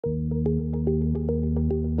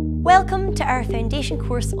Welcome to our foundation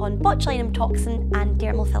course on botulinum toxin and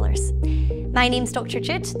dermal fillers. My name's Dr.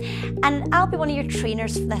 Judith and I'll be one of your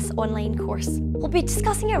trainers for this online course. We'll be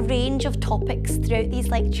discussing a range of topics throughout these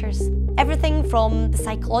lectures. Everything from the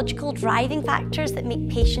psychological driving factors that make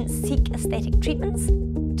patients seek aesthetic treatments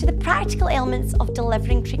to the practical elements of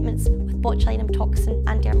delivering treatments with botulinum toxin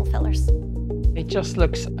and dermal fillers. It just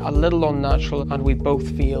looks a little unnatural, and we both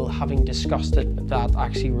feel, having discussed it, that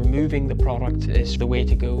actually removing the product is the way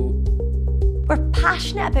to go. We're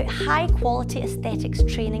passionate about high quality aesthetics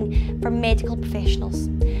training for medical professionals.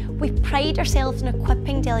 We pride ourselves in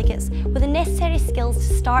equipping delegates with the necessary skills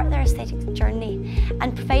to start their aesthetics journey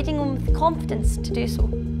and providing them with the confidence to do so.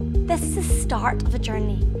 This is the start of a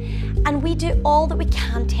journey, and we do all that we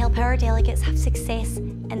can to help our delegates have success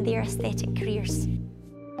in their aesthetic careers.